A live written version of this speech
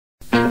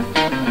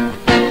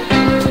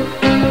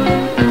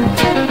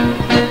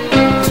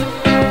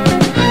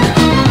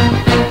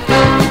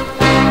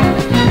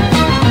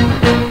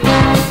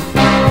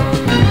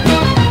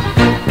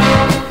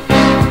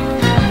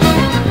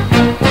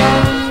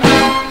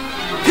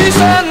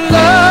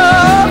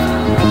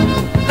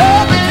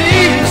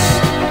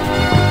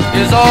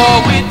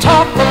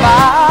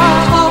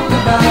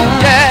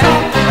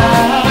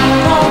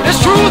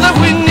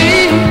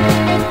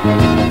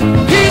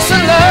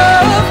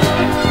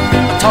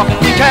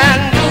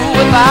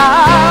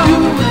about.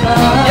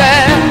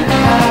 Yeah.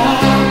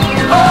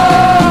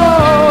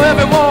 Oh,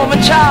 every woman,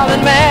 child,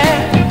 and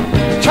man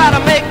try to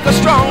make a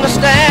stronger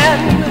stand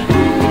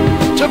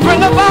to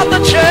bring about the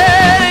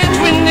change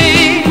we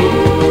need.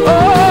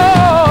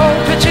 Oh,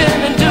 pitch in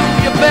and do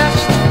your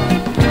best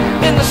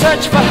in the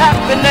search for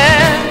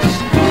happiness.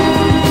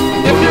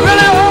 If you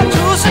really want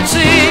to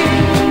succeed,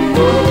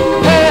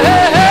 hey,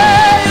 hey,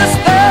 hey, it's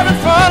there in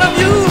front of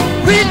you.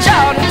 Reach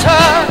out and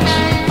touch.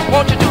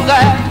 Won't you do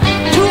that?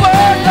 Two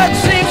words that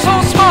seem so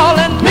small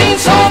and mean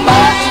so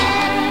much.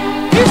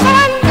 Peace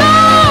and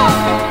love,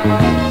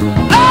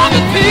 love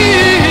and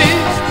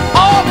peace,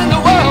 all in the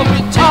world we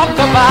talk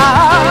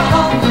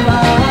about.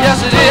 Yes,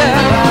 it is,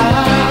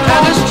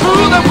 and it's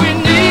true that we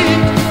need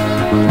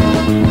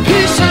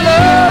peace and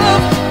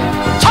love.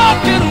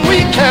 Talking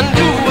we can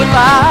do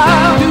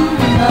without.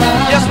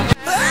 Yes, we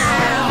do.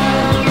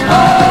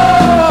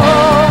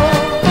 Oh,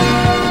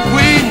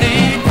 we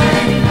need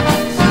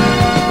peace.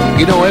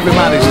 You know,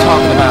 everybody's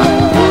talking about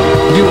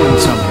doing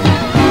something.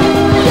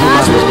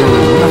 Everybody's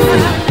doing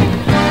nothing.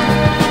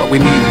 What we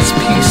need is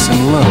peace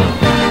and love.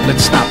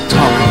 Let's stop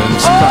talking and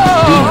start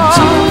doing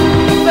something.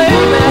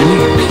 We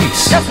need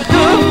peace. Yes, we do.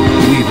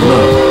 We need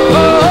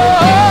love.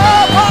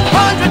 Oh,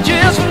 100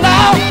 years from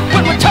now,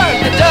 when we turn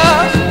to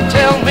dust,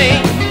 tell me,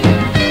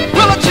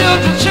 will our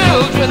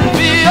children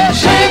be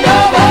ashamed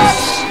of us?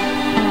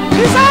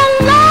 Peace and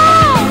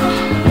love,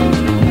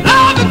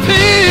 love and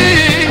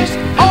peace,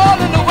 all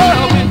in the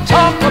world we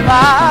talk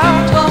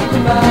about.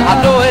 I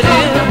know it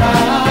is,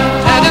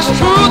 and it's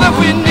true that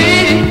we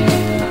need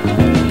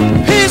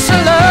peace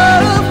and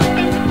love.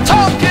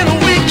 Talking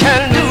we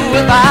can do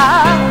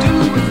without.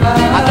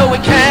 I know we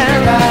can.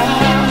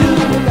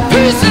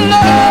 Peace and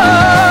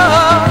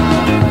love,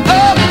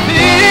 love and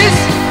peace,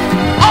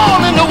 all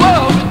in the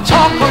world we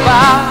talk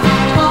about.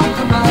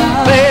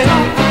 Baby,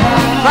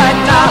 right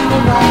now,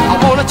 I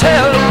wanna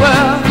tell the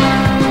world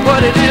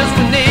what it is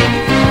we need.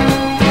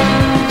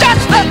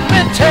 Just let me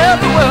tell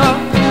the world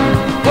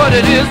what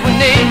it is we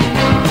need.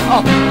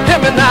 Oh, hear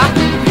me now.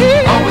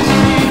 All we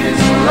need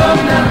is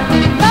love now.